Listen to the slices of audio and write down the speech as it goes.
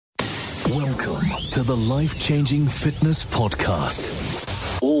Welcome to the Life-Changing Fitness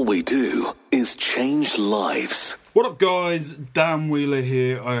Podcast. All we do is change lives. What up, guys? Dan Wheeler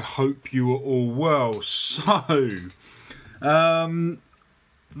here. I hope you are all well. So,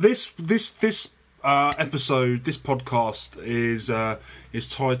 this episode, this podcast is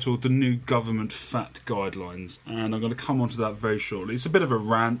titled "The New Government Fat Guidelines," and I'm going to come onto that very shortly. It's a bit of a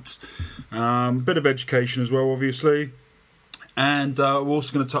rant, a bit of education as well, obviously. And we're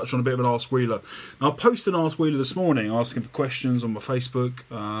also going to touch on a bit of an Ask Wheeler. Now, I posted an Ask Wheeler this morning asking for questions on my Facebook,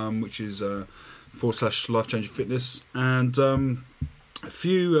 which is / Life Changing Fitness, and a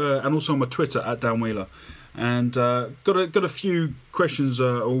few, and also on my Twitter at Dan Wheeler. And got a few questions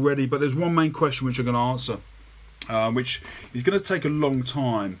already, but there's one main question which I'm going to answer, which is going to take a long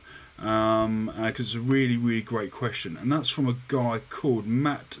time because it's a really, really great question, and that's from a guy called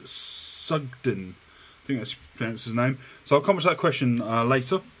Matt Sugden. I think that's pronounced his name. So I'll come to that question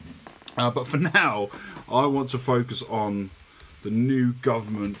later. But for now, I want to focus on the new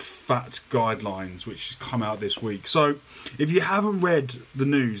government fat guidelines, which has come out this week. So if you haven't read the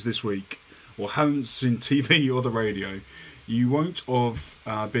news this week, or haven't seen TV or the radio, you won't have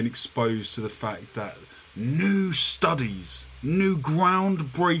been exposed to the fact that new studies, new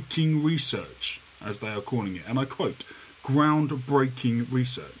groundbreaking research, as they are calling it, and I quote, groundbreaking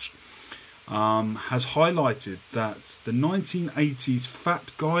research, has highlighted that the 1980s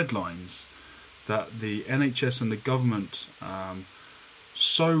fat guidelines that the NHS and the government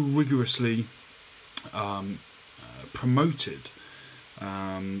so rigorously promoted,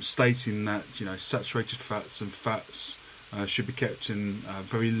 stating that saturated fats and fats should be kept in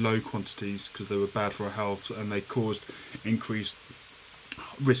very low quantities because they were bad for our health and they caused increased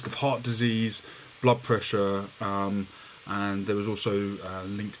risk of heart disease, blood pressure, and there was also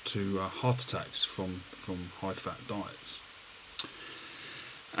linked to heart attacks from high fat diets.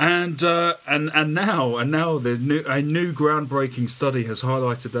 And now a new groundbreaking study has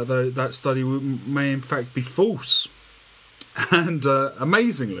highlighted that that study may in fact be false. And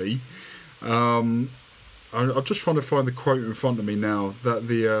amazingly, I'm just trying to find the quote in front of me now. That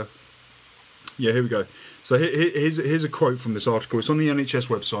here we go. So here's a quote from this article. It's on the NHS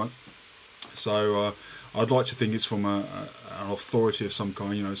website. So I'd like to think it's from an authority of some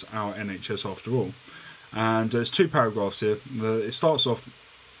kind. It's our NHS after all. And there's two paragraphs here. It starts off,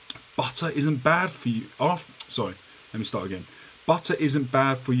 butter isn't bad for you. Let me start again. Butter isn't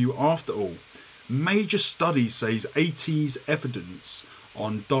bad for you after all. Major study says 80s evidence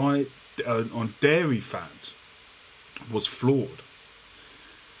on dairy fat was flawed.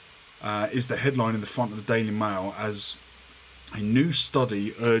 Is the headline in the front of the Daily Mail, as a new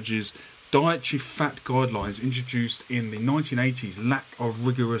study urges dietary fat guidelines introduced in the 1980s lack of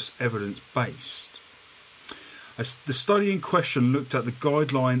rigorous evidence based. The study in question looked at the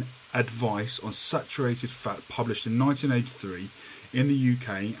guideline advice on saturated fat published in 1983 in the UK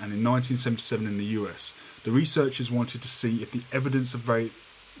and in 1977 in the US. The researchers wanted to see if the evidence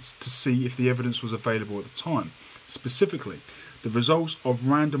was available at the time. Specifically, the results of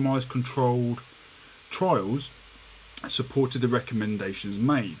randomized controlled trials supported the recommendations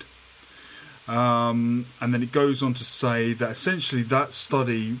made. And then it goes on to say that essentially that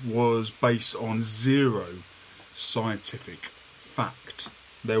study was based on zero scientific fact.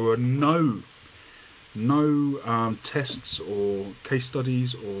 There were no tests or case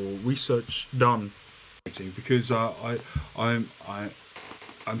studies or research done, because I'm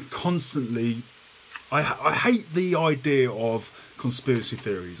constantly. I hate the idea of conspiracy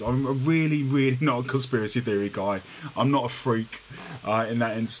theories. I'm really, really not a conspiracy theory guy. I'm not a freak in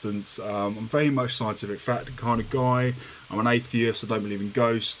that instance. I'm very much scientific fact kind of guy. I'm an atheist. I don't believe in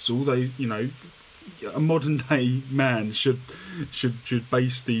ghosts. Although, a modern day man should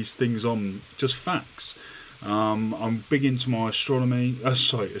base these things on just facts. I'm big into my astrology.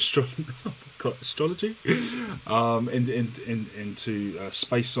 Astrology. Into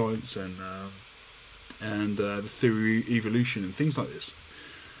space science and the theory of evolution and things like this.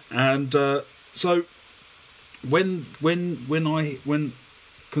 And so when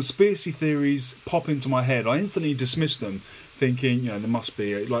conspiracy theories pop into my head, I instantly dismiss them, thinking there must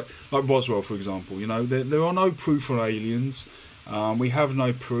be like Roswell, for example. There are no proof of aliens. We have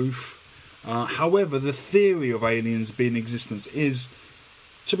no proof. However, the theory of aliens being in existence is,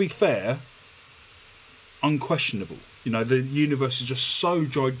 to be fair, unquestionable. The universe is just so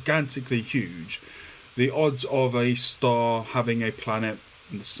gigantically huge. The odds of a star having a planet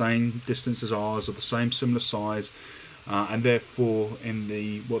in the same distance as ours, of the same similar size, and therefore in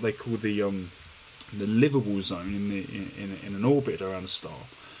the what they call the livable zone in an orbit around a star,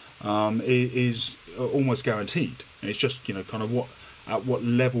 is almost guaranteed. And it's just kind of at what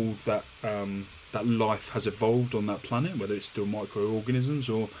level that that life has evolved on that planet, whether it's still microorganisms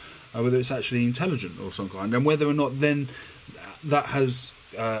or whether it's actually intelligent or some kind, and whether or not then that has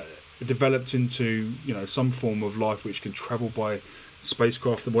developed into some form of life which can travel by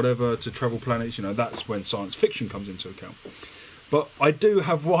spacecraft and whatever to travel planets. That's when science fiction comes into account. But I do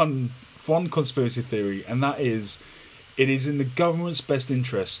have one conspiracy theory, and that is, it is in the government's best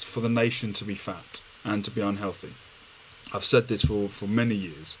interest for the nation to be fat and to be unhealthy. I've said this for many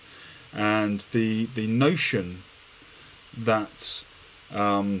years, and the notion that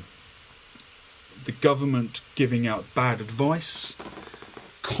the government giving out bad advice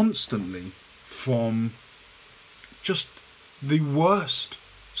constantly from just the worst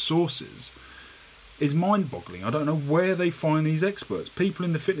sources is mind-boggling. I don't know where they find these experts. People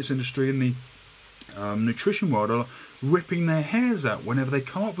in the fitness industry and the nutrition world are ripping their hairs out whenever they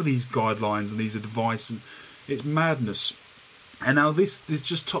come up with these guidelines and these advice, and it's madness. And now this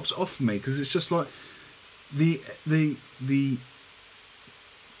just tops it off for me, because it's just like the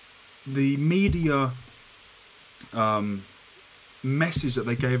media message that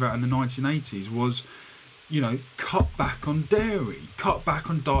they gave out in the 1980s was, cut back on dairy, cut back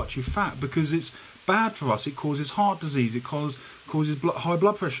on dietary fat, because it's bad for us. It causes heart disease. It causes high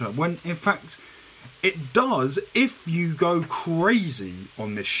blood pressure. When in fact it does if you go crazy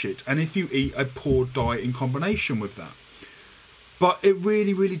on this shit and if you eat a poor diet in combination with that. But it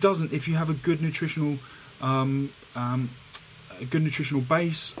really, really doesn't if you have a good nutritional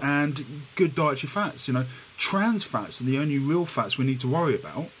base and good dietary fats. Trans fats are the only real fats we need to worry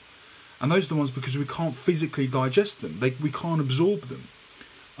about, and those are the ones because we can't physically digest them. We can't absorb them,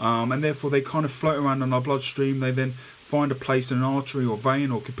 and therefore they kind of float around in our bloodstream. They then find a place in an artery or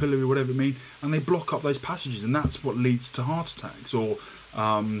vein or capillary, whatever it means, and they block up those passages, and that's what leads to heart attacks. Or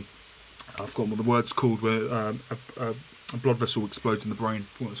I've forgotten what the word's called, where a blood vessel explodes in the brain. I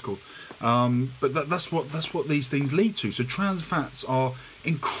forgot what it's called. But that's what these things lead to. So trans fats are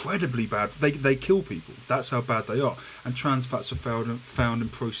incredibly bad. They kill people. That's how bad they are. And trans fats are found in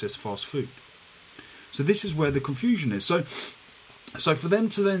processed fast food. So this is where the confusion is. So for them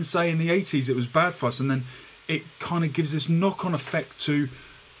to then say in the 80s it was bad for us, and then it kind of gives this knock-on effect to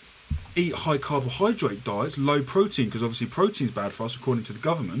eat high carbohydrate diets, low protein, because obviously protein is bad for us according to the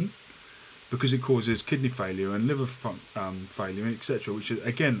government, because it causes kidney failure and liver failure, etc., which is,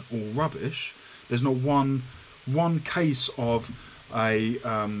 again, all rubbish. There's not one case of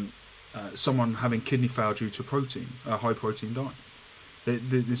someone having kidney failure due to a high protein diet.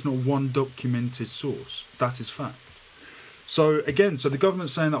 There's not one documented source. That is fact. So the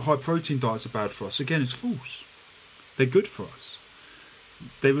government's saying that high protein diets are bad for us. Again, it's false. They're good for us.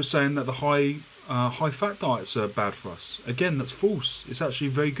 They were saying that the high fat diets are bad for us. Again, that's false. It's actually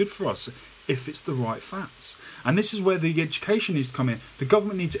very good for us if it's the right fats. And this is where the education needs to come in. The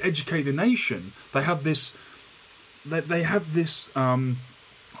government needs to educate the nation. They have this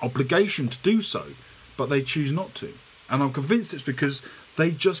obligation to do so, but they choose not to. And I'm convinced it's because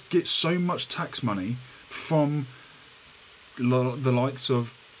they just get so much tax money from the likes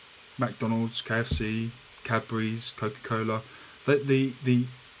of McDonald's, KFC, Cadbury's, Coca-Cola. The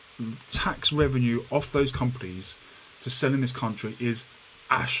tax revenue off those companies to sell in this country is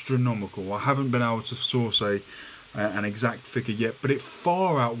astronomical. I haven't been able to source an exact figure yet, but it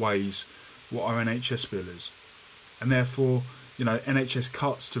far outweighs what our NHS bill is, and therefore NHS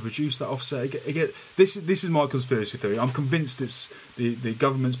cuts to reduce that offset. Again, this is my conspiracy theory. I'm convinced it's the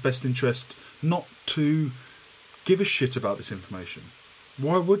government's best interest not to give a shit about this information.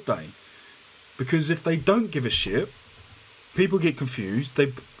 Why would they? Because if they don't give a shit, people get confused,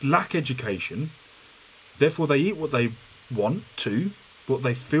 they lack education, therefore they eat what they want to, what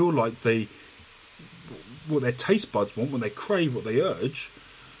they feel like what their taste buds want, what they crave, what they urge,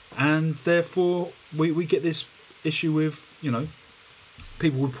 and therefore we get this issue with,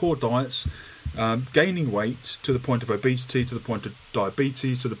 people with poor diets gaining weight to the point of obesity, to the point of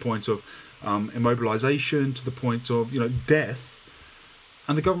diabetes, to the point of immobilisation, to the point of, death.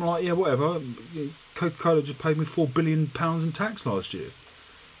 And the government are like, yeah, whatever, Coca-Cola just paid me £4 billion in tax last year.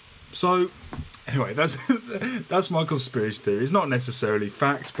 So, anyway, that's my conspiracy theory. It's not necessarily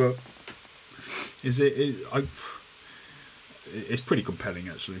fact, but it's pretty compelling,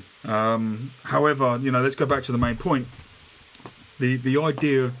 actually. However, let's go back to the main point. The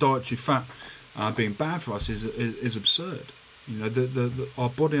idea of dietary fat being bad for us is absurd. Our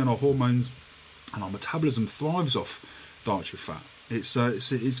body and our hormones and our metabolism thrives off dietary fat.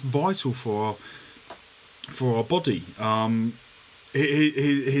 It's vital for our body.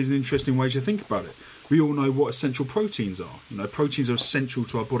 Here's an interesting way to think about it. We all know what essential proteins are. Proteins are essential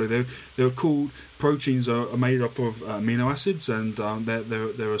to our body. They're called, proteins are made up of amino acids, and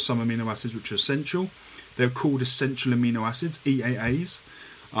there are some amino acids which are essential. They're called essential amino acids, EAAs,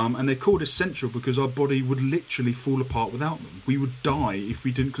 and they're called essential because our body would literally fall apart without them. We would die if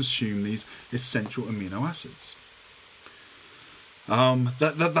we didn't consume these essential amino acids.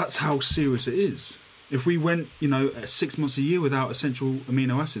 That's how serious it is. If we went, 6 months a year without essential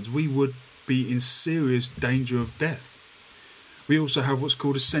amino acids, we would be in serious danger of death. We also have what's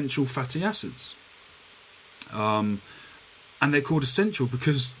called essential fatty acids. And they're called essential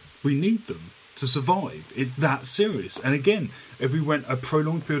because we need them to survive. It's that serious. And again, if we went a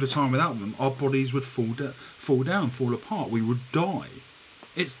prolonged period of time without them, our bodies would fall down, fall apart. We would die.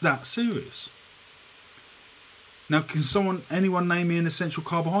 It's that serious. Now, can anyone name me an essential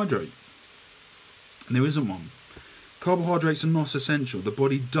carbohydrate? There isn't one. Carbohydrates are not essential. The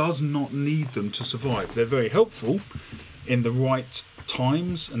body does not need them to survive. They're very helpful in the right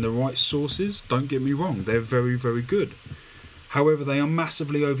times and the right sources. Don't get me wrong. They're very, very good. However, they are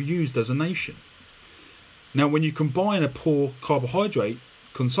massively overused as a nation. Now, when you combine a poor carbohydrate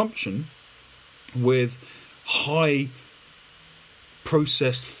consumption with high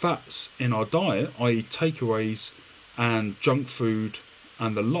processed fats in our diet, i.e. takeaways and junk food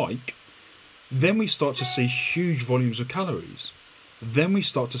and the like, then we start to see huge volumes of calories. Then we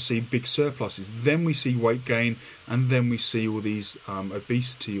start to see big surpluses. Then we see weight gain, and then we see all these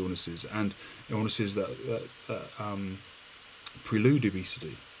obesity illnesses and illnesses that prelude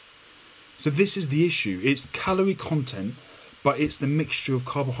obesity. So this is the issue. It's calorie content, but it's the mixture of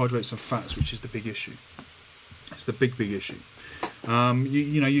carbohydrates and fats which is the big issue. It's the big issue.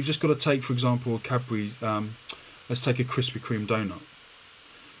 You've just got to take, for example, Cadbury. Let's take a Krispy Kreme donut.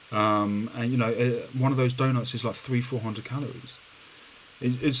 One of those donuts is like 300-400 calories.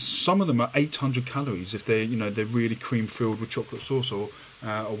 Some of them are 800 calories if they're really cream filled with chocolate sauce or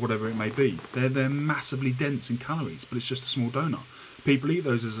whatever it may be. They're massively dense in calories, but it's just a small donut. People eat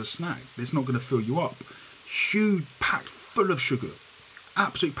those as a snack. It's not going to fill you up. Huge, packed full of sugar,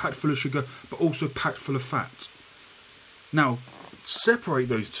 absolutely packed full of sugar, but also packed full of fat. Now, separate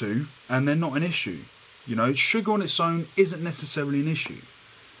those two, and they're not an issue. Sugar on its own isn't necessarily an issue.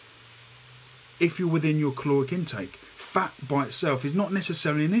 If you're within your caloric intake, fat by itself is not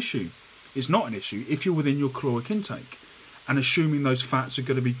necessarily an issue. It's not an issue if you're within your caloric intake and assuming those fats are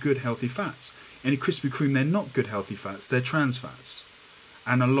going to be good, healthy fats. In a Krispy Kreme, they're not good, healthy fats. They're trans fats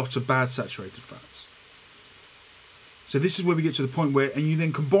and a lot of bad saturated fats. So this is where we get to the point where, and you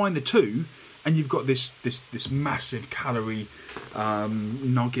then combine the two, and you've got this massive calorie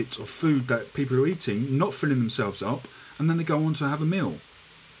nugget of food that people are eating, not filling themselves up, and then they go on to have a meal.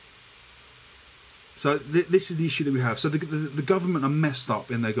 So this is the issue that we have. So the government are messed up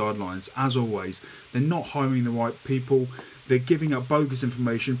in their guidelines, as always. They're not hiring the right people. They're giving out bogus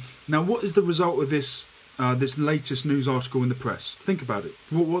information. Now, what is the result of this latest news article in the press? Think about it.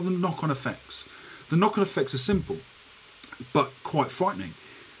 What are the knock-on effects? The knock-on effects are simple, but quite frightening.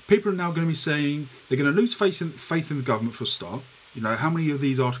 People are now going to be saying they're going to lose faith in the government for a start. How many of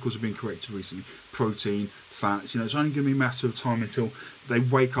these articles have been corrected recently? Protein, fats. It's only going to be a matter of time until they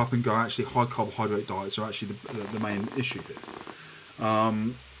wake up and go, actually, high carbohydrate diets are actually the main issue here.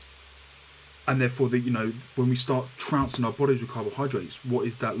 And therefore, when we start trouncing our bodies with carbohydrates, what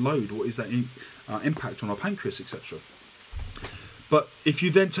is that load? What is that impact on our pancreas, etc.? But if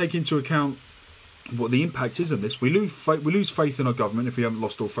you then take into account what the impact is on this, we lose faith in our government if we haven't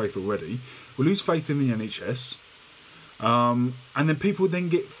lost all faith already. We lose faith in the NHS. And then people then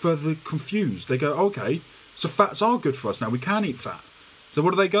get further confused. They go, okay, so fats are good for us now. We can eat fat. So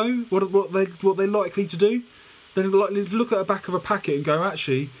what do they go? What they're likely to do? They're likely to look at the back of a packet and go,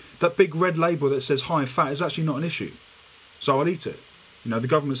 actually, that big red label that says high in fat is actually not an issue. So I'll eat it. The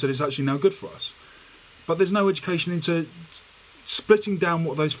government said it's actually now good for us. But there's no education into splitting down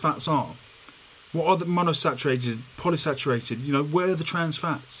what those fats are. What are the monosaturated, polysaturated? Where are the trans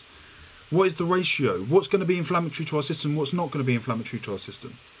fats? What is the ratio? What's going to be inflammatory to our system? What's not going to be inflammatory to our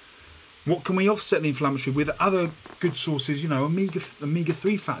system? What can we offset the inflammatory with other good sources,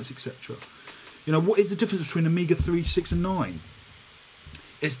 omega-3 fats, etc.? What is the difference between omega-3, 6 and 9?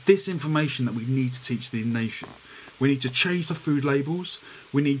 It's this information that we need to teach the nation. We need to change the food labels.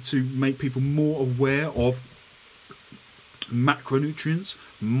 We need to make people more aware of macronutrients,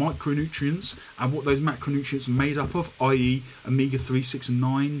 micronutrients, and what those macronutrients are made up of, i.e. omega-3, 6 and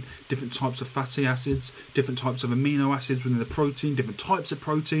 9, different types of fatty acids, different types of amino acids within the protein, different types of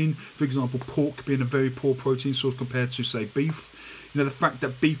protein, for example pork being a very poor protein source compared to, say, beef. The fact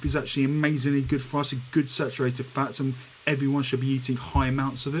that beef is actually amazingly good for us, a good saturated fats, and everyone should be eating high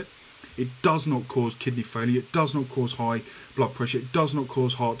amounts of it. It does not cause kidney failure. It does not cause high blood pressure. It does not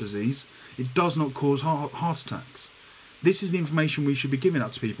cause heart disease. It does not cause heart attacks. This is the information we should be giving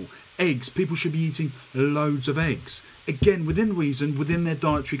out to people. Eggs. People should be eating loads of eggs. Again, within reason, within their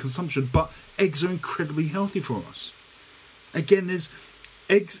dietary consumption. But eggs are incredibly healthy for us. Again, there's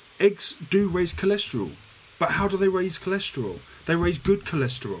eggs. Eggs do raise cholesterol. But how do they raise cholesterol? They raise good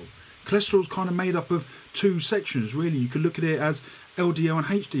cholesterol. Cholesterol is kind of made up of two sections, really. You could look at it as LDL and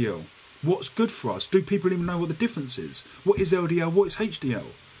HDL. What's good for us? Do people even know what the difference is? What is LDL? What is HDL?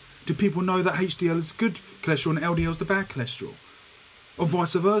 Do people know that HDL is good cholesterol and LDL is the bad cholesterol? Or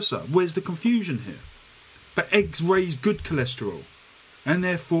vice versa? Where's the confusion here? But eggs raise good cholesterol and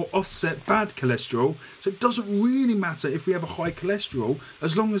therefore offset bad cholesterol. So it doesn't really matter if we have a high cholesterol,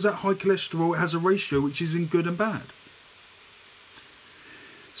 as long as that high cholesterol has a ratio which is in good and bad.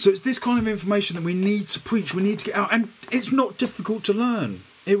 So it's this kind of information that we need to preach, we need to get out, and it's not difficult to learn.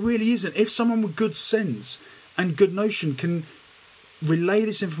 It really isn't. If someone with good sense and good notion can relay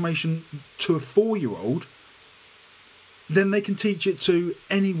this information to a 4-year-old, then they can teach it to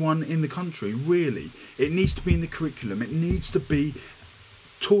anyone in the country, really. It needs to be in the curriculum. It needs to be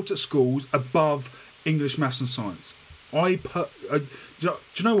taught at schools above English, maths and science. Do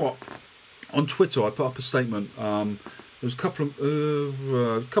you know what? On Twitter, I put up a statement. It was a couple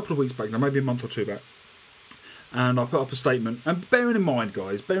of weeks back now, maybe a month or two back. And I put up a statement, and bearing in mind,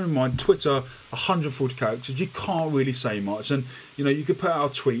 guys, Twitter, 140 characters, you can't really say much, and you could put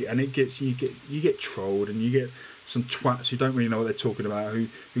out a tweet, and you get trolled, and you get some twats who don't really know what they're talking about, who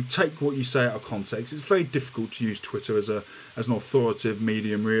take what you say out of context. It's very difficult to use Twitter as an authoritative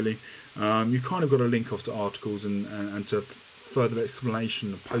medium, really. You kind of got to link off to articles and to further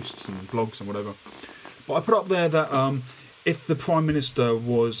explanation of posts and blogs and whatever. But I put up there that if the Prime Minister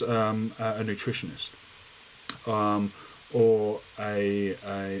was a nutritionist, or a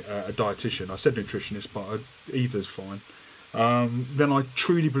dietitian. I said nutritionist, but either's fine. Then I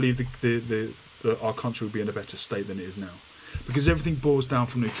truly believe that our country would be in a better state than it is now, because everything boils down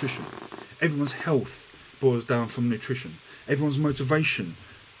from nutrition. Everyone's health boils down from nutrition. Everyone's motivation,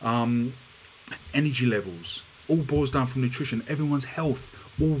 energy levels, all boils down from nutrition. Everyone's health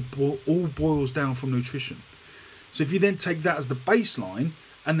all boils down from nutrition. So if you then take that as the baseline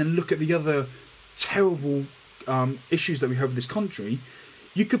and then look at the other terrible issues that we have in this country,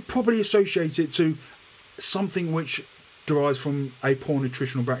 you could probably associate it to something which derives from a poor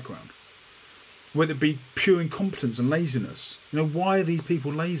nutritional background, whether it be pure incompetence and laziness. Why are these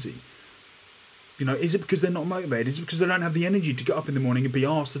people lazy? Is it because they're not motivated? Is it because they don't have the energy to get up in the morning and be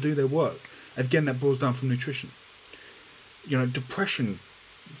asked to do their work? Again, that boils down from nutrition. Depression.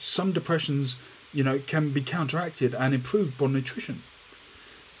 Some depressions, can be counteracted and improved by nutrition.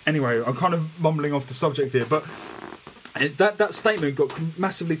 Anyway, I'm kind of mumbling off the subject here, but that statement got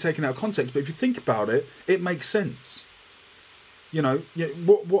massively taken out of context. But if you think about it, it makes sense. What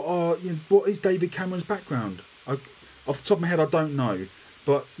is David Cameron's background? Off the top of my head, I don't know.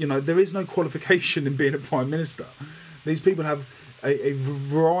 But there is no qualification in being a Prime Minister. These people have a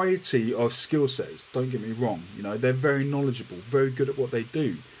variety of skill sets. Don't get me wrong. They're very knowledgeable, very good at what they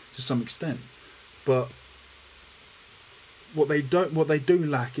do to some extent. But what they do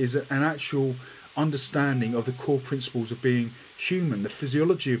lack is an actual understanding of the core principles of being human, the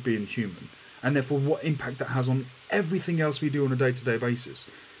physiology of being human, and therefore what impact that has on everything else we do on a day-to-day basis.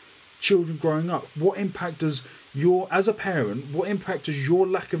 Children growing up, what impact does as a parent, what impact does your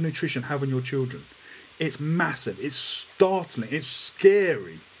lack of nutrition have on your children? It's massive, it's startling, it's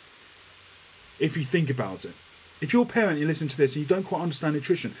scary if you think about it. If you're a parent, you listen to this and you don't quite understand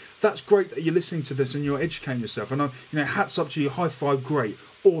nutrition, that's great that you're listening to this and you're educating yourself. And hats up to you, high five, great,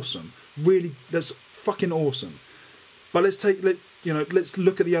 awesome, really, that's fucking awesome. But let's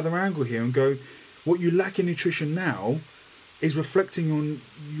look at the other angle here and go, what you lack in nutrition now is reflecting on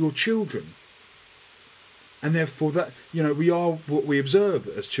your children, and therefore that we are what we observe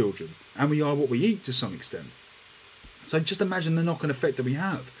as children, and we are what we eat to some extent. So just imagine the knock-on effect that we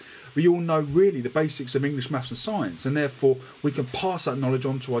have. We all know really the basics of English, maths and science, and therefore we can pass that knowledge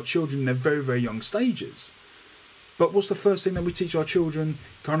on to our children in their very, very young stages. But what's the first thing that we teach our children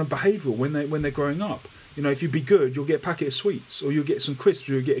kind of behavioural when they're growing up? If you be good, you'll get a packet of sweets, or you'll get some crisps,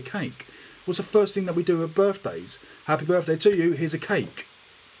 or you'll get a cake. What's the first thing that we do at birthdays? Happy birthday to you, here's a cake.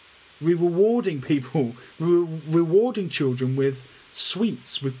 We're rewarding people, we're rewarding children with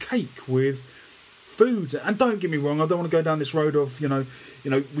sweets, with cake, with food. And don't get me wrong, I don't want to go down this road of,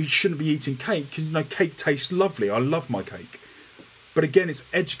 we shouldn't be eating cake, because, cake tastes lovely. I love my cake. But again, it's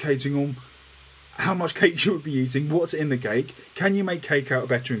educating on how much cake you would be eating, what's in the cake. Can you make cake out of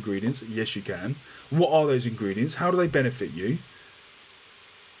better ingredients? Yes, you can. What are those ingredients? How do they benefit you?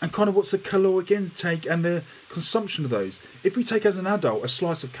 and kind of what's the caloric intake and the consumption of those. If we take as an adult a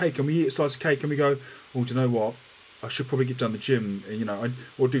slice of cake and we eat a slice of cake and we go, oh, do you know what? I should probably get down the gym,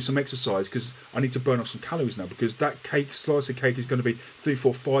 or do some exercise because I need to burn off some calories now because that slice of cake is going to be 300,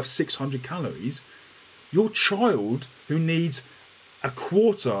 400, 500, 600 calories. Your child who needs a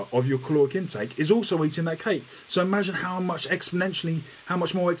quarter of your caloric intake is also eating that cake. So imagine how much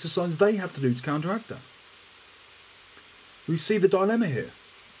more exercise they have to do to counteract that. We see the dilemma here.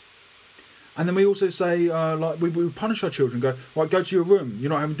 And then we also say, we punish our children, go, right, go to your room, you're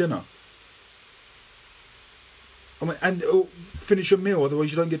not having dinner. And finish your meal,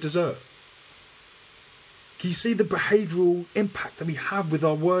 otherwise you don't get dessert. Can you see the behavioural impact that we have with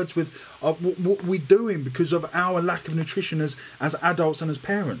our words, with what we're doing because of our lack of nutrition as adults and as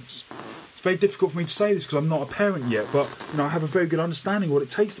parents? It's very difficult for me to say this because I'm not a parent yet, but I have a very good understanding of what it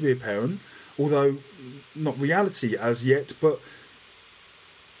takes to be a parent, although not reality as yet. But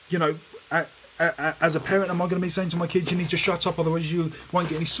as a parent, am I going to be saying to my kids, you need to shut up, otherwise you won't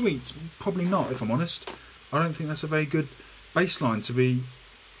get any sweets? Probably not, if I'm honest. I don't think that's a very good baseline to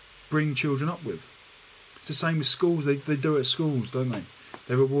bring children up with. It's the same with schools. They do it at schools, don't they?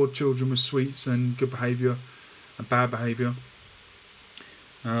 They reward children with sweets and good behaviour and bad behaviour.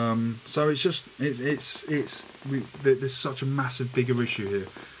 So there's such a massive bigger issue here.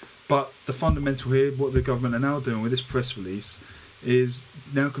 But the fundamental here, what the government are now doing with this press release, is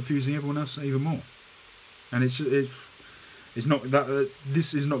now confusing everyone else even more. And it's not that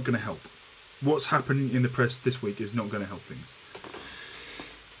this is not going to help. What's happening in the press this week is not going to help things.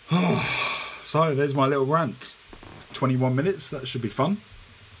 So there's my little rant. 21 minutes, that should be fun.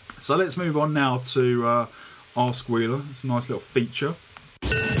 So let's move on now to Ask Wheeler. It's a nice little feature.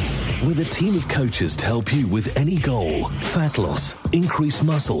 With a team of coaches to help you with any goal, fat loss, increased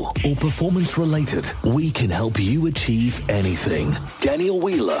muscle, or performance related, we can help you achieve anything.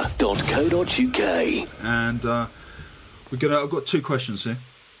 DanielWheeler.co.uk. And I've got 2 questions here.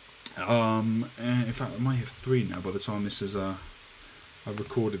 In fact, I might have 3 now by the time this is I've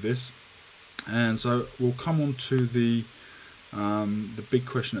recorded this. And so we'll come on to the big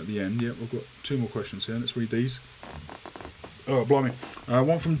question at the end. Yeah, we've got 2 more questions here. Let's read these. Oh, blimey.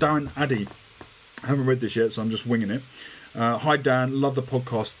 One from Darren Addy. I haven't read this yet, so I'm just winging it. Hi, Dan. Love the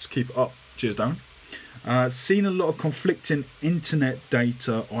podcasts. Keep it up. Cheers, Darren. Seen a lot of conflicting internet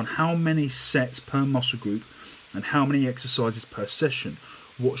data on how many sets per muscle group and how many exercises per session.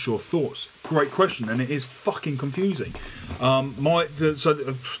 What's your thoughts? Great question, and it is fucking confusing.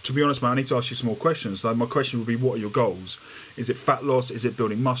 To be honest, mate, I need to ask you some more questions. So my question would be, what are your goals? Is it fat loss? Is it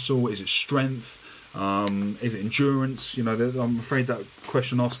building muscle? Is it strength? Is it endurance? I'm afraid that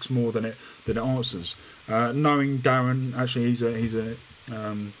question asks more than it answers. Knowing Darren, actually,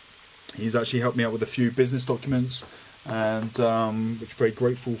 he's actually helped me out with a few business documents, and which I'm very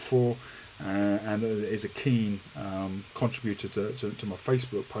grateful for. And is a keen contributor to my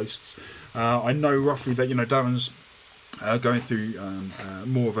Facebook posts. I know roughly that Darren's going through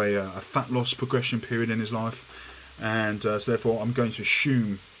more of a fat loss progression period in his life, and so therefore I'm going to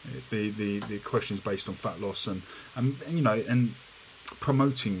assume the questions based on fat loss and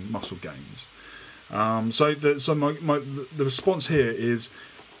promoting muscle gains. So the response here is,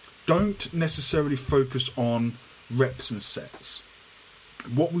 don't necessarily focus on reps and sets.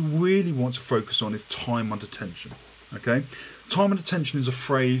 What we really want to focus on is time under tension. Okay, time under tension is a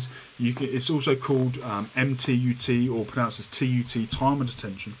phrase. It's also called MTUT, or pronounced as TUT, time under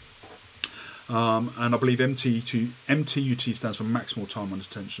tension. And I believe MTUT stands for maximal time under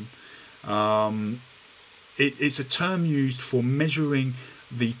tension. It's a term used for measuring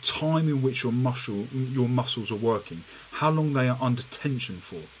the time in which your muscles are working, how long they are under tension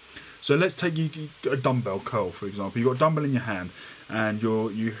for. So let's take a dumbbell curl, for example. You've got a dumbbell in your hand, and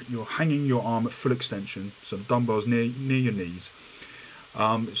you're hanging your arm at full extension, so the dumbbell's near your knees.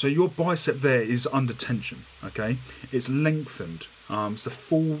 So your bicep there is under tension. Okay, it's lengthened. It's the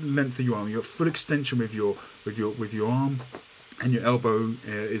full length of your arm. You're at full extension with your arm, and your elbow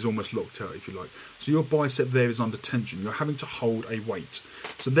is almost locked out, if you like. So your bicep there is under tension. You're having to hold a weight.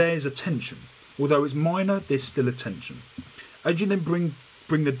 So there is a tension. Although it's minor, there's still a tension. As you then bring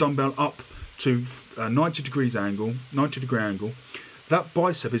the dumbbell up to a 90 degree angle, that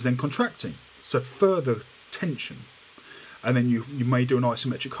bicep is then contracting. So further tension. And then you may do an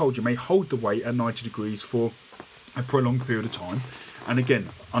isometric hold. You may hold the weight at 90 degrees for a prolonged period of time. And again,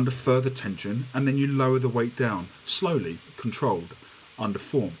 under further tension. And then you lower the weight down, slowly, controlled, under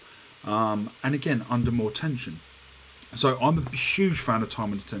form. And again, under more tension. So I'm a huge fan of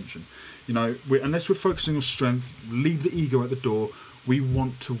time under tension. Unless we're focusing on strength, leave the ego at the door. we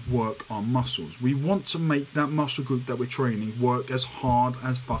want to work our muscles. We want to make that muscle group that we're training work as hard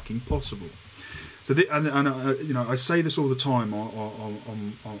as fucking possible. So, I say this all the time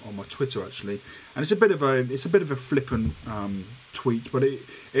on my Twitter, actually, and it's a bit of a flippant tweet, but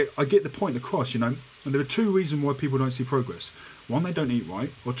I get the point across, And there are two reasons why people don't see progress. One, they don't eat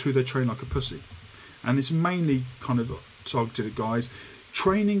right, or two, they train like a pussy, and it's mainly kind of targeted at guys.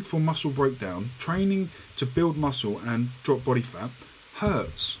 Training for muscle breakdown, training to build muscle and drop body fat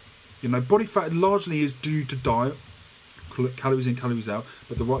hurts. Body fat largely is due to diet, calories in, calories out,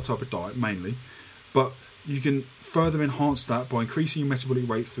 but the right type of diet mainly. But you can further enhance that by increasing your metabolic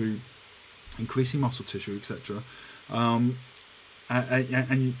rate through increasing muscle tissue, etc.,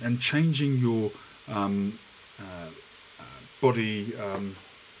 and changing your body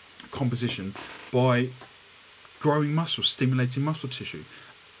composition by growing muscle, stimulating muscle tissue.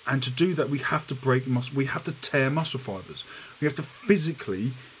 And to do that, we have to break muscle. We have to tear muscle fibers. We have to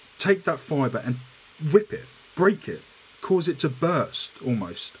physically take that fiber and rip it, break it, cause it to burst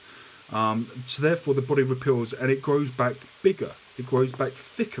almost. So therefore the body repels and it grows back bigger. It grows back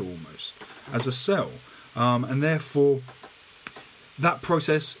thicker almost as a cell. And therefore that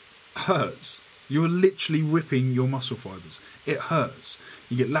process hurts. You're literally ripping your muscle fibers. It hurts.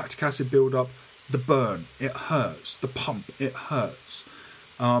 You get lactic acid build-up, the burn, it hurts. The pump, it hurts.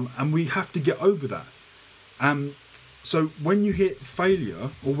 And we have to get over that. So when you hit failure,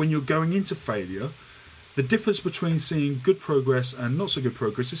 or when you're going into failure, the difference between seeing good progress and not so good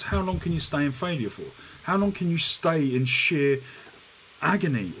progress is how long can you stay in failure for? How long can you stay in sheer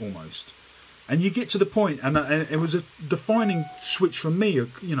agony almost? And you get to the point, and it was a defining switch for me,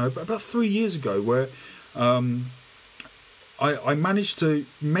 about 3 years ago, where I managed to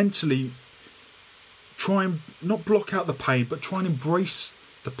mentally try and not block out the pain, but try and embrace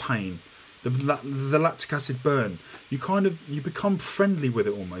the pain, the lactic acid burn. You become friendly with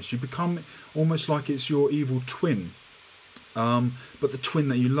it almost. You become almost like it's your evil twin, but the twin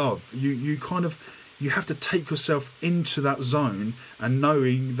that you love. You have to take yourself into that zone, and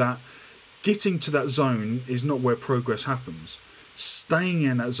knowing that getting to that zone is not where progress happens. Staying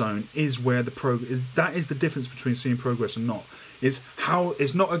in that zone is where the progress is. That is the difference between seeing progress and not. The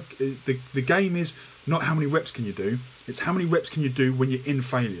game is not how many reps can you do. It's how many reps can you do when you're in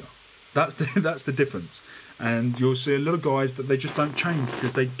failure. That's the difference. And you'll see a lot of guys that they just don't change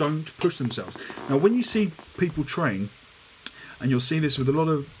because they don't push themselves. Now, when you see people train, and you'll see this with a lot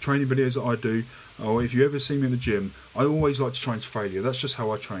of training videos that I do, or if you ever see me in the gym, I always like to train to failure. That's just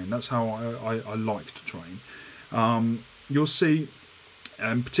how I train. That's how I like to train. You'll see,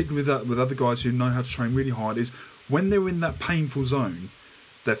 and particularly with other guys who know how to train really hard, is when they're in that painful zone,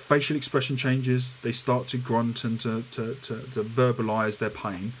 their facial expression changes. They start to grunt and to verbalise their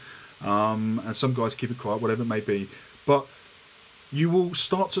pain. And some guys keep it quiet, whatever it may be. But you will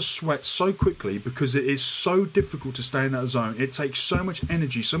start to sweat so quickly because it is so difficult to stay in that zone. It takes so much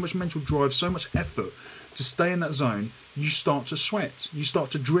energy, so much mental drive, so much effort to stay in that zone. You start to sweat. You start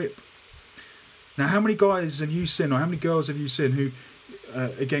to drip. Now, how many guys have you seen, or how many girls have you seen who,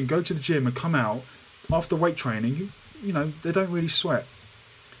 again, go to the gym and come out after weight training, they don't really sweat?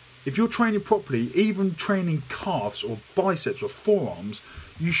 If you're training properly, even training calves or biceps or forearms,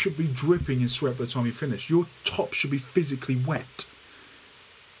 you should be dripping in sweat by the time you finish. Your top should be physically wet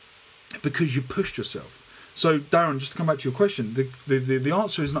because you pushed yourself. So, Darren, just to come back to your question, the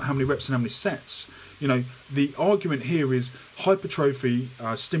answer is not how many reps and how many sets. The argument here is hypertrophy,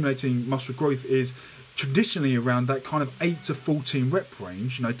 stimulating muscle growth, is traditionally around that kind of 8 to 14 rep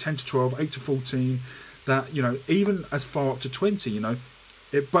range, 10 to 12, 8 to 14, that, even as far up to 20,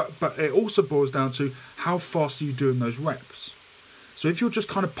 But it also boils down to how fast are you doing those reps. So if you're just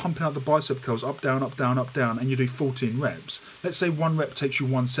kind of pumping out the bicep curls up, down, and you do 14 reps, let's say one rep takes you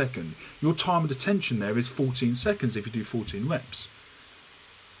 1 second, your time of detention there is 14 seconds if you do 14 reps.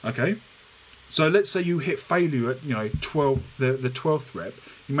 Okay? So let's say you hit failure at, 12, the 12th rep,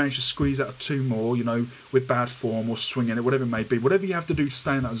 you manage to squeeze out 2 more, with bad form or swinging it, whatever it may be, whatever you have to do to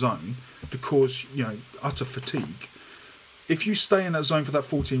stay in that zone to cause, utter fatigue. If you stay in that zone for that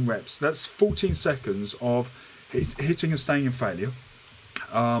 14 reps, that's 14 seconds of hitting and staying in failure.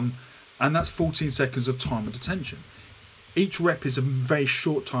 And that's 14 seconds of time of detention. Each rep is a very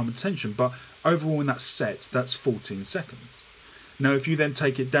short time of detention, but overall in that set, that's 14 seconds. Now, if you then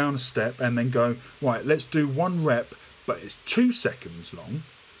take it down a step and then go, right, let's do 1 rep, but it's 2 seconds long,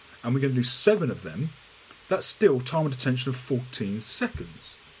 and we're going to do 7 of them, that's still time of detention of 14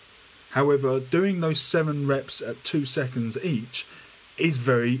 seconds. However, doing those 7 reps at 2 seconds each is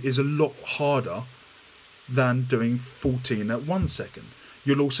a lot harder than doing 14 at 1 second.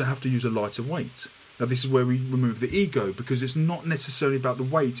 You'll also have to use a lighter weight. Now, this is where we remove the ego, because it's not necessarily about the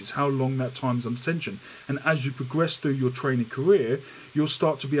weight, it's how long that time is under tension. And as you progress through your training career, you'll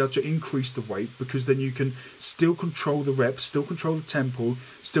start to be able to increase the weight, because then you can still control the reps, still control the tempo,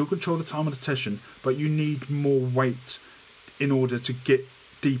 still control the time under tension, but you need more weight in order to get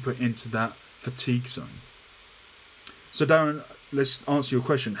deeper into that fatigue zone. So Darren, let's answer your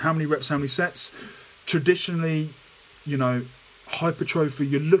question. How many reps, how many sets? Traditionally, hypertrophy,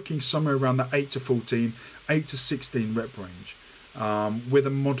 you're looking somewhere around the 8 to 14, 8 to 16 rep range, with a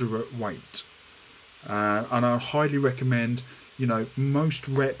moderate weight. And I highly recommend, most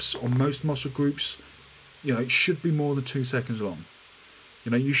reps or most muscle groups, it should be more than 2 seconds long.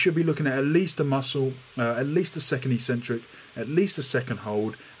 You should be looking at least a muscle, at least a second eccentric, at least a second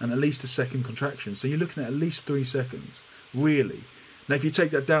hold, and at least a second contraction. So you're looking at least 3 seconds, really. Now, if you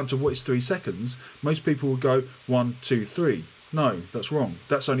take that down to what is 3 seconds, most people will go 1, 2, 3. No, that's wrong.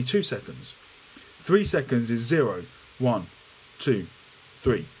 That's only 2 seconds. 3 seconds is 0, 1, 2,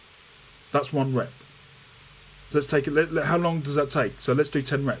 3. That's 1 rep. So let's take it. How long does that take? So let's do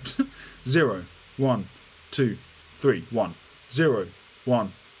 10 reps. 0, 1, 2, 3, 1. 0,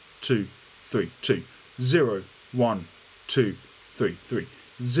 1, 2, 3, 2. 0, 1, 2, 3, 3.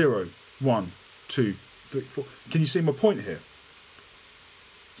 0, 1, 2, 3, 4. Can you see my point here?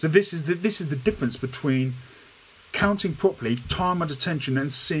 So this is the difference between counting properly, time under tension,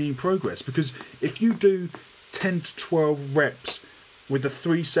 and seeing progress. Because if you do 10 to 12 reps with a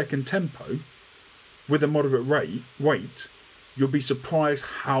 3 second tempo, with a moderate weight, you'll be surprised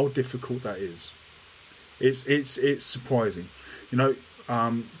how difficult that is. It's surprising.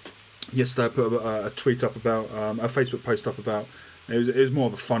 Yesterday I put a tweet up about a Facebook post up about. It was more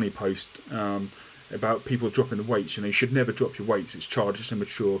of a funny post about people dropping the weights. You should never drop your weights. It's childish and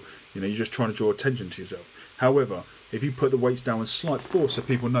immature. You're just trying to draw attention to yourself. However, if you put the weights down with slight force so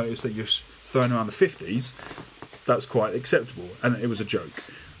people notice that you're throwing around the 50s, that's quite acceptable. And it was a joke.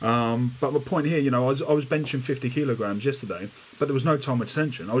 But my point here, I was benching 50 kilograms yesterday, but there was no time of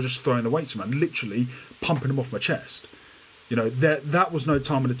tension. I was just throwing the weights around, literally pumping them off my chest. That was no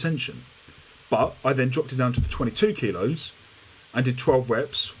time of tension. But I then dropped it down to the 22 kilos and did 12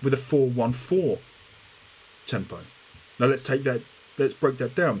 reps with a 4-1-4 tempo. Now let's break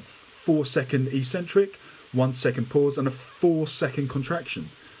that down. 4 second eccentric, 1 second pause, and a 4 second contraction.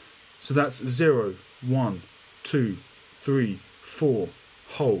 So that's 0, 1, 2, 3, 4,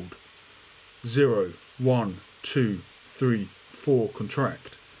 hold. 0, 1, 2, 3, 4,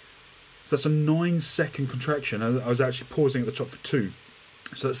 contract. So that's a 9 second contraction. I was actually pausing at the top for 2.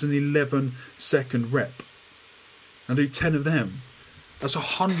 So that's an 11 second rep. And do 10 of them. That's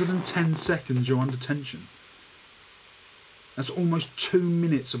 110 seconds you're under tension. That's almost 2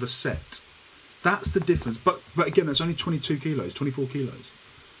 minutes of a set. That's the difference. But again, that's only 22 kilos, 24 kilos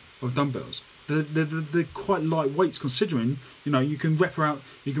of dumbbells. They're quite light weights considering, you can rep around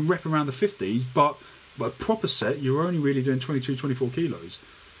the 50s, but a proper set, you're only really doing 22, 24 kilos.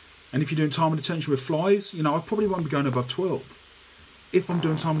 And if you're doing time and attention with flies, I probably won't be going above 12 if I'm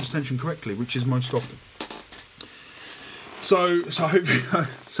doing time and attention correctly, which is most often. So hopefully,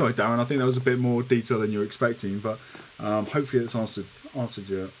 sorry Darren, I think that was a bit more detail than you were expecting, but hopefully it's answered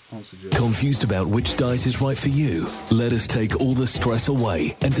your. Confused about which diet is right for you? Let us take all the stress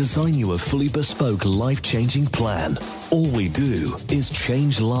away and design you a fully bespoke, life-changing plan. All we do is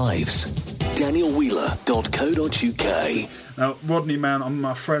change lives. DanielWheeler.co.uk. Now, Rodney, man, I'm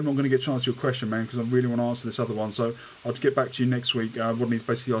afraid I'm not going to get a chance to your question, man, because I really want to answer this other one. So I'll get back to you next week. Rodney's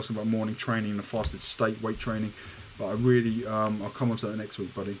basically asking about morning training and the fasted state weight training. But I really, I'll come on to that next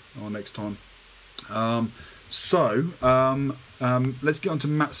week, buddy, or next time. Let's get on to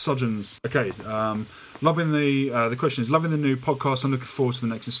Matt Sudgens. Okay, loving the question is, loving the new podcast and looking forward to the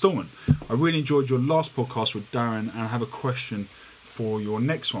next instalment. I really enjoyed your last podcast with Darren and I have a question for your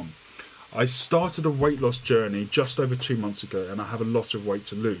next one. I started a weight loss journey just over 2 months ago and I have a lot of weight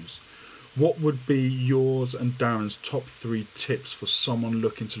to lose. What would be yours and Darren's top 3 tips for someone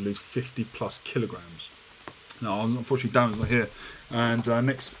looking to lose 50 plus kilograms? Now, unfortunately, Darren's not here, and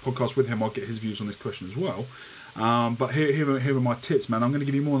next podcast with him, I'll get his views on this question as well. But here are my tips, man. I'm going to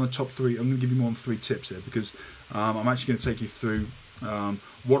give you more than the top 3. I'm going to give you more than 3 tips here because I'm actually going to take you through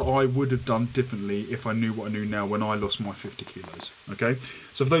what I would have done differently if I knew what I knew now when I lost my 50 kilos. Okay,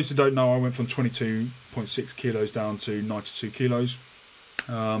 so for those who don't know, I went from 22.6 kilos down to 92 kilos,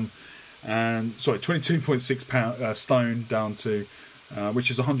 22.6 stone down to.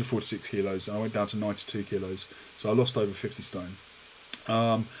 Which is 146 kilos, and I went down to 92 kilos, so I lost over 50 stone.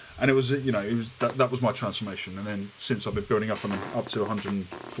 And it was that was my transformation. And then since I've been building up to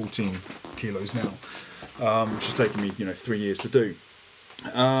 114 kilos now, which has taken me 3 years to do.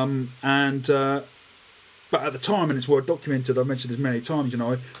 But at the time, and it's well documented, I mentioned this many times.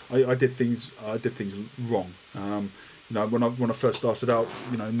 I did things wrong. When I first started out,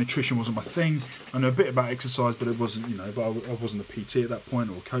 nutrition wasn't my thing. I know a bit about exercise, but it wasn't. But I wasn't a PT at that point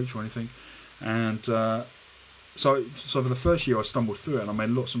or a coach or anything. And so for the first year, I stumbled through it, and I made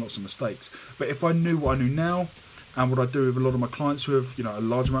lots and lots of mistakes. But if I knew what I knew now, and what I do with a lot of my clients who have a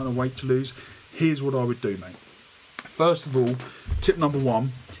large amount of weight to lose, here's what I would do, mate. First of all, tip number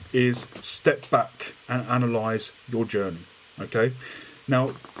one is step back and analyse your journey. Okay,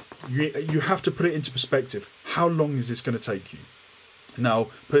 now you have to put it into perspective. How long is this going to take you? Now,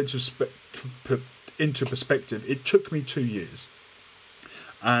 put into perspective, it took me 2 years,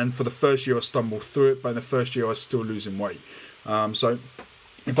 and for the first year I stumbled through it, but in the first year I was still losing weight. So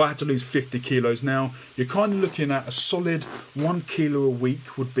if I had to lose 50 kilos now, you're kind of looking at a solid 1 kilo a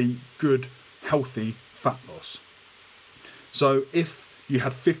week would be good, healthy fat loss. So if you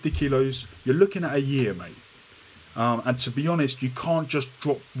had 50 kilos, you're looking at a year, mate. And to be honest, you can't just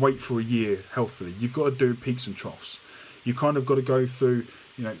drop weight for a year healthily. You've got to do peaks and troughs. You kind of got to go through,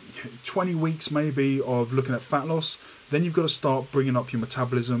 20 weeks maybe of looking at fat loss. Then you've got to start bringing up your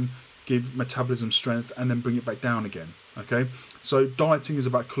metabolism, give metabolism strength, and then bring it back down again. Okay, so dieting is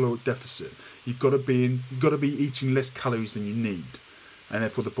about caloric deficit. You've got to be eating less calories than you need, and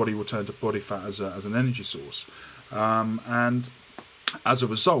therefore the body will turn to body fat as an energy source. And as a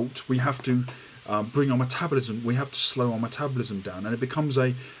result, we have to bring our metabolism. We have to slow our metabolism down, and it becomes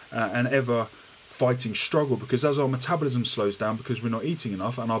an ever fighting struggle, because as our metabolism slows down because we're not eating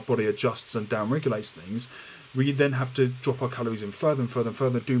enough and our body adjusts and down regulates things, we then have to drop our calories in further and further and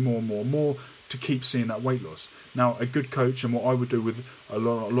further, do more and more and more to keep seeing that weight loss. Now, a good coach, and what I would do with a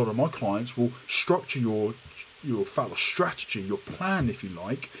lot of my clients, will structure your fat loss strategy, your plan, if you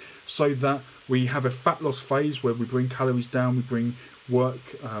like, so that we have a fat loss phase where we bring calories down, we bring work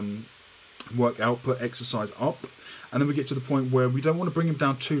output, exercise up, and then we get to the point where we don't want to bring them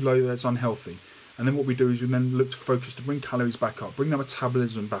down too low that it's unhealthy. And then what we do is we then look to focus to bring calories back up, bring that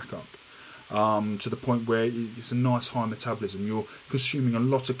metabolism back up, to the point where it's a nice high metabolism. You're consuming a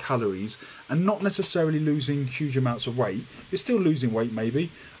lot of calories and not necessarily losing huge amounts of weight. You're still losing weight maybe,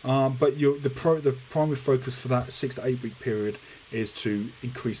 but the primary focus for that 6 to 8 week period is to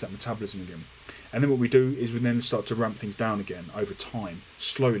increase that metabolism again. And then what we do is we then start to ramp things down again over time,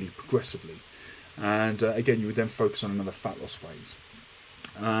 slowly, progressively. And again, you would then focus on another fat loss phase.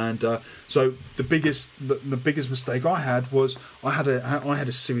 And so the biggest mistake I had was I had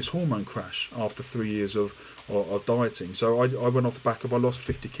a serious hormone crash after 3 years of dieting. So I went off the back of, I lost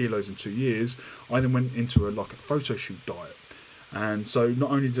 50 kilos in 2 years. I then went into a photo shoot diet, and so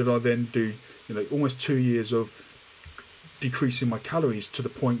not only did I then do almost 2 years of decreasing my calories to the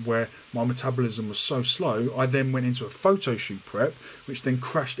point where my metabolism was so slow, I then went into a photo shoot prep, which then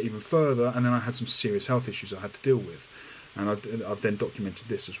crashed even further, and then I had some serious health issues I had to deal with. And I've then documented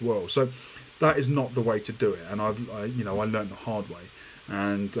this as well. So that is not the way to do it. And I learned the hard way.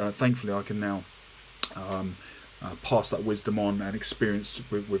 And thankfully, I can now pass that wisdom on and experience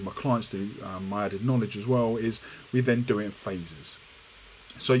with my clients through my added knowledge as well. Is we then do it in phases.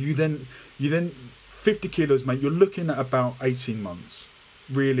 So you then 50 kilos, mate. You're looking at about 18 months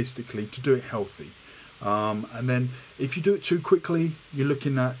realistically to do it healthy. And then if you do it too quickly, you're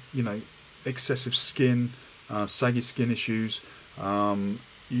looking at excessive skin. Saggy skin issues.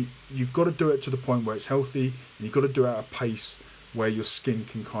 You've got to do it to the point where it's healthy, and you've got to do it at a pace where your skin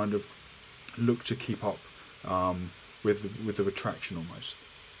can kind of look to keep up with the retraction almost.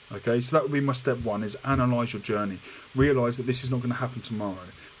 Okay, so that would be my step one: is analyse your journey. Realise that this is not going to happen tomorrow.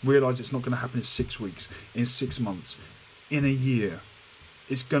 Realise it's not going to happen in 6 weeks, in 6 months, in a year.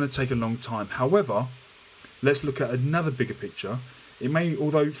 It's going to take a long time. However, let's look at another bigger picture.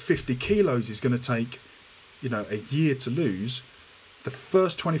 Although 50 kilos is going to take a year to lose, the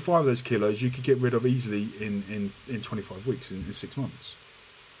first 25 of those kilos you could get rid of easily in 25 weeks, in 6 months,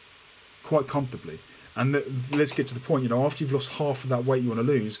 quite comfortably. And let's get to the point, after you've lost half of that weight you want to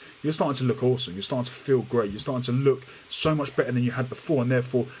lose, you're starting to look awesome, you're starting to feel great, you're starting to look so much better than you had before, and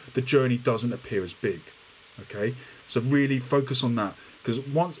therefore the journey doesn't appear as big. Okay, so really focus on that, because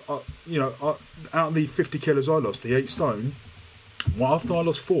once out of the 50 kilos I lost, the 8 stone, after I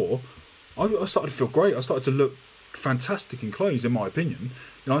lost 4, I started to feel great. I started to look fantastic in clothes, in my opinion.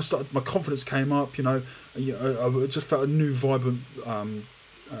 My confidence came up. I just felt a new, vibrant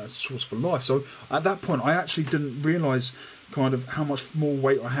source for life. So at that point, I actually didn't realise kind of how much more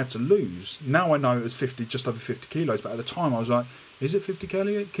weight I had to lose. Now I know it was just over 50 kilos. But at the time, I was like, is it 50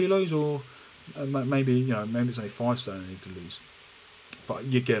 kilos, or maybe it's only 5 stone I need to lose. But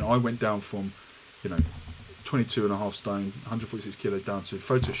again, I went down from 22.5 stone, 146 kilos down to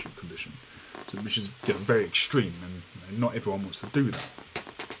photo shoot condition. which is very extreme, and not everyone wants to do that.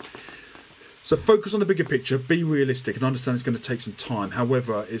 So focus on the bigger picture, be realistic, and understand it's going to take some time.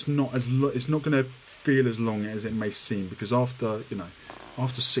 However, it's not going to feel as long as it may seem, because after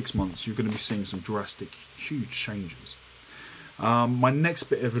 6 months, you're going to be seeing some drastic, huge changes. My next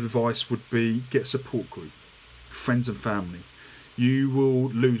bit of advice would be get a support group, friends and family. You will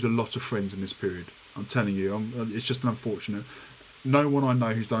lose a lot of friends in this period. I'm telling you, it's just unfortunate. No one I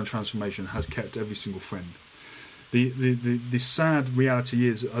know who's done a transformation has kept every single friend. The sad reality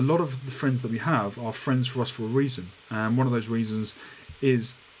is a lot of the friends that we have are friends for us for a reason, and one of those reasons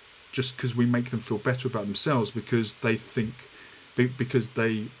is just because we make them feel better about themselves, because they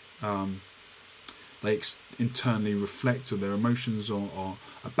internally reflect, or their emotions are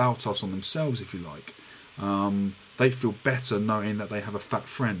about us on themselves, if you like. They feel better knowing that they have a fat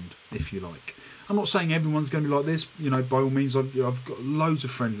friend, if you like. I'm not saying everyone's going to be like this, by all means. I've got loads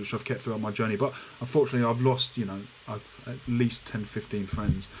of friends which I've kept throughout my journey, but unfortunately I've lost, at least 10, 15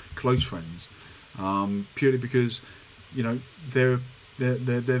 friends, close friends, purely because, their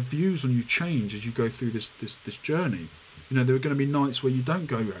views on you change as you go through this journey. There are going to be nights where you don't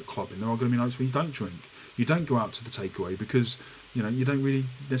go out clubbing. There are going to be nights where you don't drink. You don't go out to the takeaway because, you don't really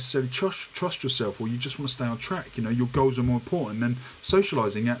necessarily trust yourself, or you just want to stay on track. Your goals are more important than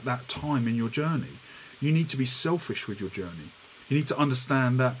socialising at that time in your journey. You need to be selfish with your journey. You need to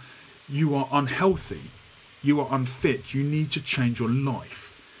understand that you are unhealthy. You are unfit. You need to change your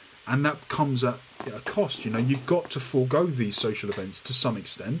life. And that comes at a cost. You've got to forego these social events to some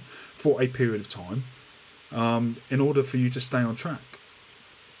extent for a period of time, in order for you to stay on track.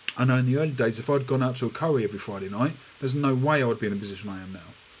 I know in the early days, if I'd gone out to a curry every Friday night, there's no way I would be in the position I am now.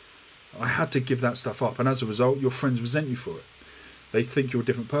 I had to give that stuff up, and as a result, your friends resent you for it. They think you're a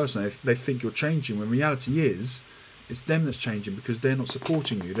different person. They think you're changing, when reality is, it's them that's changing, because they're not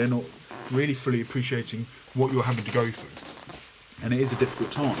supporting you. They're not really fully appreciating what you're having to go through, and it is a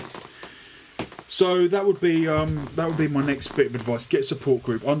difficult time. So that would be my next bit of advice. Get a support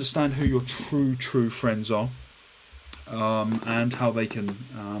group. Understand who your true friends are, and how they can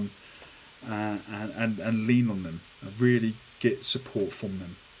and lean on them. Really get support from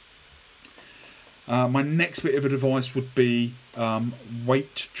them. My next bit of advice would be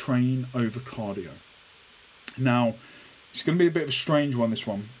weight train over cardio. Now, it's going to be a bit of a strange one, this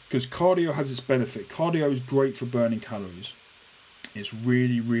one, because cardio has its benefit. Cardio is great for burning calories. It's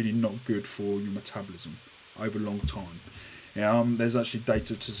really, really not good for your metabolism over a long time. There's actually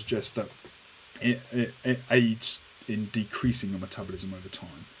data to suggest that it aids in decreasing your metabolism over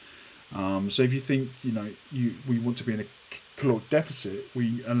time. So if you think we want to be in a caloric deficit,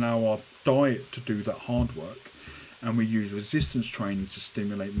 we allow our diet to do that hard work, and we use resistance training to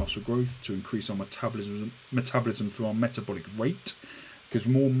stimulate muscle growth, to increase our metabolism through our metabolic rate, because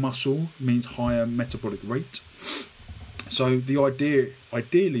more muscle means higher metabolic rate. So the idea,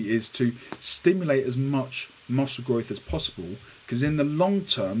 ideally, is to stimulate as much muscle growth as possible, because in the long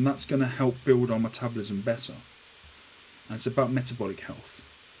term, that's going to help build our metabolism better. And it's about metabolic health.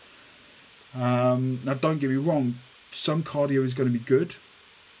 Now, don't get me wrong. Some cardio is going to be good.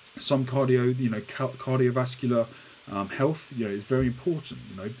 Some cardio, cardiovascular health, is very important.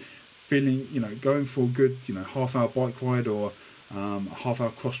 Going for a good, half-hour bike ride, or a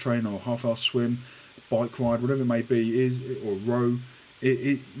half-hour cross train, or a half-hour swim, bike ride, whatever it may be, or row,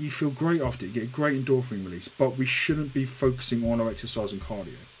 you feel great after it. You get a great endorphin release, but we shouldn't be focusing on our exercise and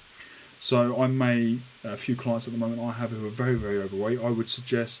cardio. So a few clients at the moment I have who are very, very overweight.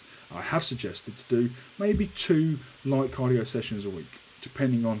 I have suggested to do maybe 2 light cardio sessions a week,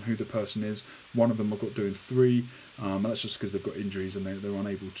 depending on who the person is. One of them I've got doing 3. That's just because they've got injuries and they're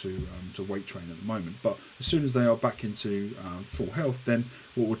unable to weight train at the moment. But as soon as they are back into full health, then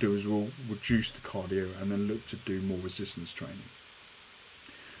what we'll do is we'll reduce the cardio and then look to do more resistance training.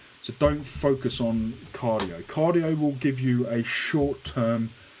 So don't focus on cardio. Cardio will give you a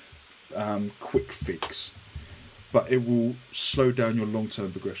short-term quick fix, but it will slow down your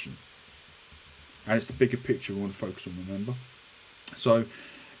long-term progression. And it's the bigger picture we want to focus on, remember? So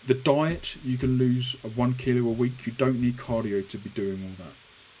the diet, you can lose 1 kilo a week. You don't need cardio to be doing all that.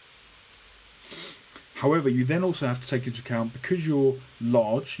 However, you then also have to take into account, because you're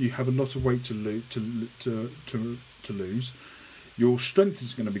large, you have a lot of weight to lose. Your strength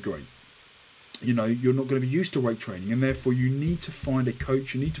is going to be great. You're not going to be used to weight training, and therefore you need to find a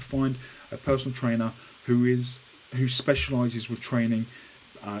coach. You need to find a personal trainer who specialises with training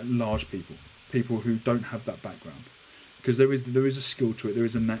large people who don't have that background, because there is a skill to it. There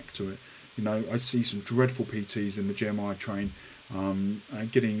is a knack to it. I see some dreadful PTs in the gym I train,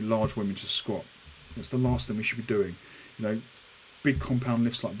 getting large women to squat. That's the last thing we should be doing. Big compound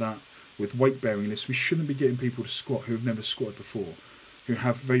lifts like that. with weight bearing lifts, we shouldn't be getting people to squat who have never squatted before, who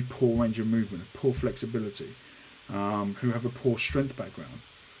have very poor range of movement, poor flexibility, who have a poor strength background.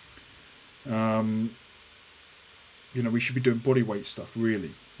 We should be doing body weight stuff,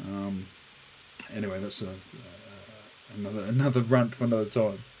 really. Anyway, that's another rant for another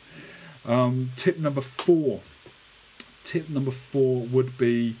time. Tip number 4. Tip number 4 would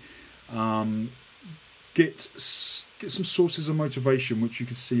be get some sources of motivation which you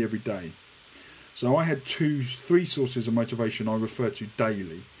can see every day. So I had 3 sources of motivation I refer to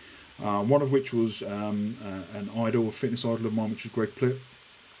daily. One of which was an idol, a fitness idol of mine, which was Greg Plitt.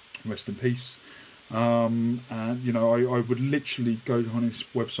 Rest in peace. And I would literally go on his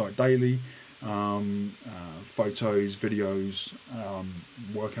website daily, photos, videos,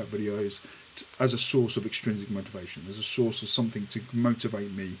 workout videos, as a source of extrinsic motivation, as a source of something to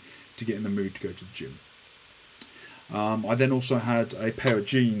motivate me to get in the mood to go to the gym. I then also had a pair of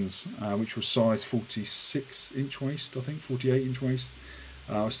jeans, which was size 46 inch waist, I think, 48 inch waist.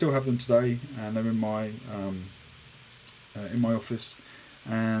 I still have them today, and they're in my office.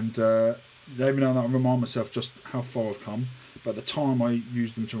 And every now and then I remind myself just how far I've come. But at the time, I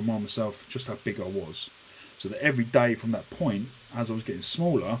used them to remind myself just how big I was. So that every day from that point, as I was getting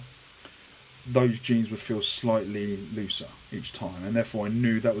smaller, those jeans would feel slightly looser each time. And therefore, I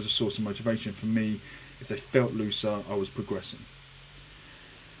knew that was a source of motivation for me. If they felt looser, I was progressing.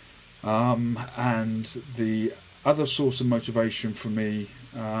 And the other source of motivation for me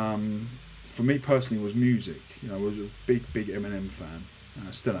personally, was music. I was a big Eminem fan,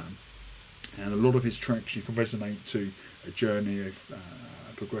 still am. And a lot of his tracks you can resonate to a journey, a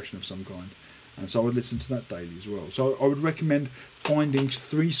progression of some kind. And so I would listen to that daily as well. So I would recommend finding 2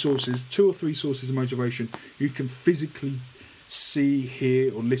 or 3 sources of motivation you can physically see,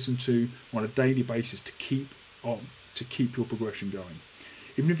 hear, or listen to on a daily basis to keep your progression going.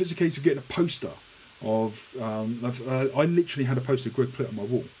 Even if it's a case of getting a poster of, I literally had a poster of Greg Plitt on my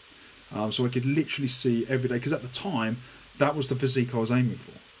wall, so I could literally see every day. Because at the time, that was the physique I was aiming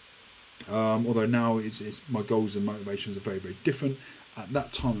for. Although now it's my goals and motivations are very, very different. At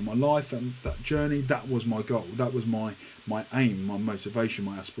that time in my life and that journey, that was my goal. That was my aim, my motivation,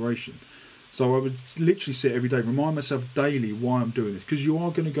 my aspiration. So I would literally sit every day, remind myself daily why I'm doing this. Because you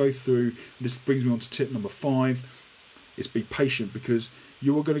are going to go through, this brings me on to tip number 5, is be patient, because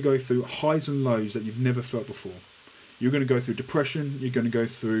you are going to go through highs and lows that you've never felt before. You're going to go through depression, you're going to go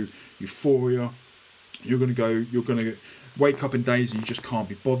through euphoria, you're going to wake up in days and you just can't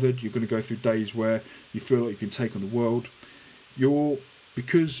be bothered. You're going to go through days where you feel like you can take on the world.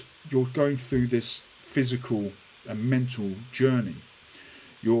 Because you're going through this physical and mental journey,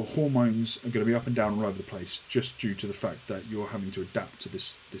 your hormones are going to be up and down all over the place, just due to the fact that you're having to adapt to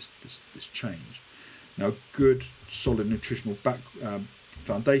this change. Now, good, solid nutritional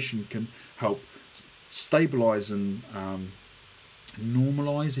foundation can help stabilise and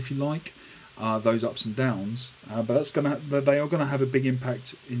normalise, if you like, those ups and downs. But they are going to have a big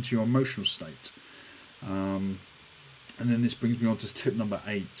impact into your emotional state. And then this brings me on to tip number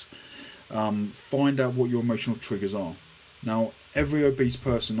 8. Find out what your emotional triggers are. Now, every obese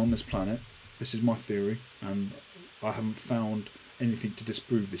person on this planet, this is my theory, and I haven't found anything to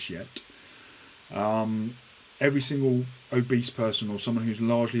disprove this yet. Every single obese person or someone who's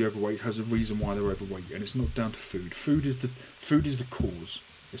largely overweight has a reason why they're overweight, and it's not down to food. Food is the cause.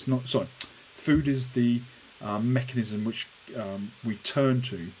 Food is the mechanism which we turn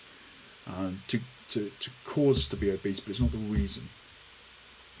to cause us to be obese, but it's not the reason.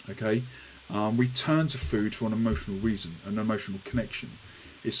 Okay, we turn to food for an emotional reason, an emotional connection.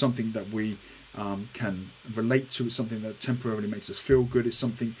 It's something that we can relate to. It's something that temporarily makes us feel good. It's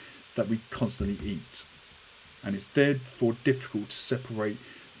something that we constantly eat, and it's therefore difficult to separate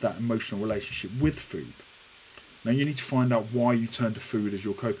that emotional relationship with food. Now, you need to find out why you turn to food as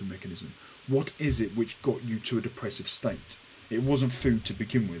your coping mechanism. What is it which got you to a depressive state? It wasn't food to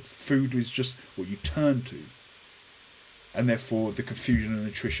begin with. Food is just what you turn to. And therefore the confusion of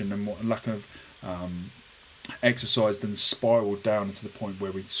nutrition and lack of exercise then spiraled down into the point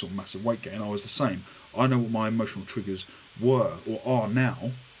where we saw massive weight gain. I was the same. I know what my emotional triggers were or are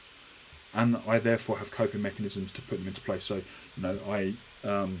now, and I therefore have coping mechanisms to put them into place. So, I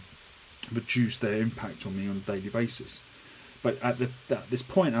reduce their impact on me on a daily basis. But at this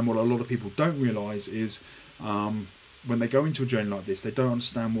point, and what a lot of people don't realise is when they go into a journey like this, they don't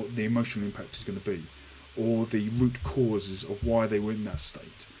understand what the emotional impact is going to be, or the root causes of why they were in that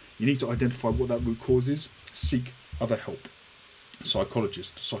state. You need to identify what that root cause is, seek other help,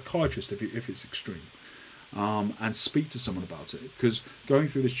 psychologist, psychiatrist if it's extreme, and speak to someone about it, because going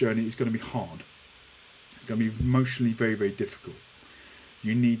through this journey is going to be hard. It's going to be emotionally very, very difficult.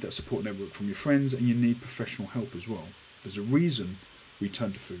 You need that support network from your friends, and you need professional help as well. There's a reason we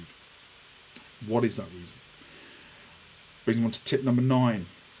turn to food. What is that reason? Brings me on to tip number 9.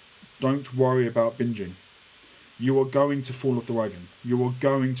 Don't worry about binging. You are going to fall off the wagon. You are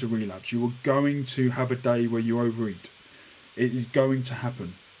going to relapse. You are going to have a day where you overeat. It is going to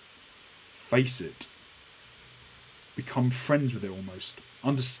happen. Face it. Become friends with it almost.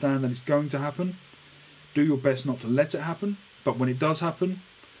 Understand that it's going to happen. Do your best not to let it happen. But when it does happen,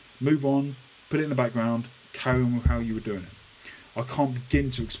 move on, put it in the background, carry on with how you were doing it. I can't begin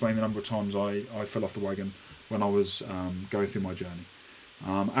to explain the number of times I fell off the wagon when I was going through my journey.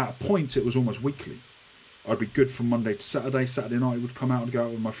 At a point, it was almost weekly. I'd be good from Monday to Saturday. Saturday night, I would come out and go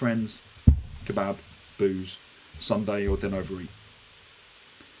out with my friends, kebab, booze. Sunday, I would then overeat.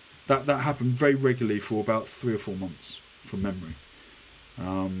 That happened very regularly for about 3 or 4 months from memory.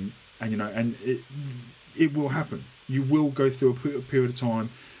 And it will happen. You will go through a period of time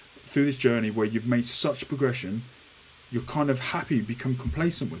through this journey where you've made such progression, you're kind of happy, become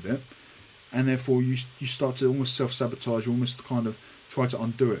complacent with it, and therefore you start to almost self-sabotage, you almost kind of try to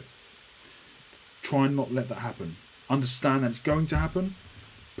undo it. Try and not let that happen. Understand that it's going to happen.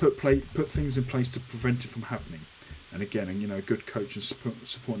 Put things in place to prevent it from happening. And again, a good coach and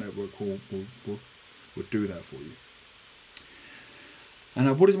support network will do that for you.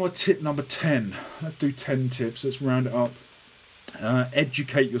 And what is my tip number 10? Let's do 10 tips. Let's round it up.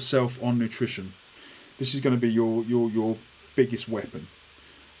 Educate yourself on nutrition. This is going to be your biggest weapon.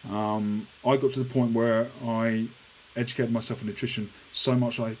 I got to the point where I educated myself on nutrition so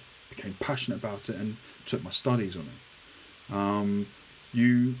much I became passionate about it and took my studies on it.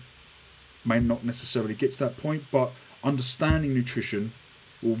 You may not necessarily get to that point, but understanding nutrition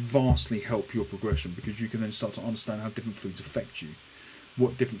will vastly help your progression, because you can then start to understand how different foods affect you,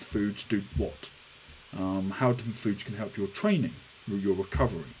 what different foods do what, how different foods can help your training, your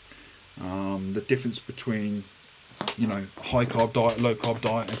recovery, the difference between high carb diet, low carb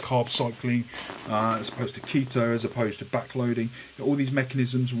diet, and carb cycling, as opposed to keto, as opposed to backloading. All these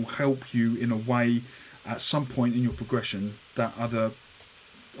mechanisms will help you in a way at some point in your progression that other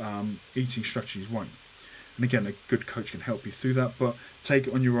eating strategies won't. And again, a good coach can help you through that, but take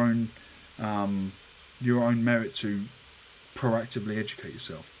it on your own merit to proactively educate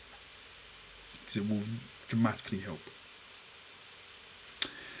yourself, because it will dramatically help.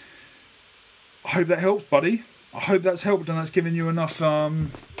 I hope that helps, buddy. I hope that's helped and that's given you enough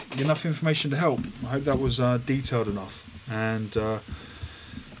information to help. I hope that was detailed enough. And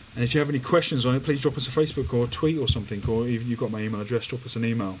if you have any questions on it, please drop us a Facebook or a tweet or something, or even you've got my email address, drop us an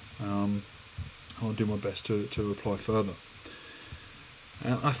email. I'll do my best to reply further.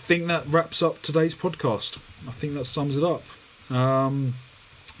 And I think that wraps up today's podcast. I think that sums it up.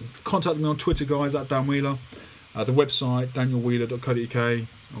 Contact me on Twitter, guys, at Dan Wheeler. The website, danielwheeler.co.uk,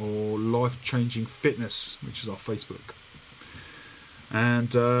 or Life Changing Fitness, which is our Facebook.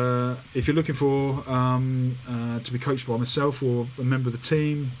 And if you're looking for to be coached by myself or a member of the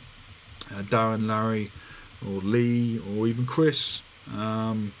team, Darren, Larry, or Lee, or even Chris,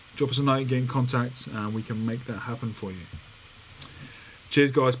 drop us a note and get in contact, and we can make that happen for you.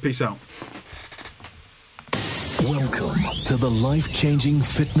 Cheers, guys. Peace out. Welcome to the Life Changing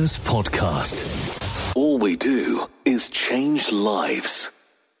Fitness Podcast. All we do is change lives.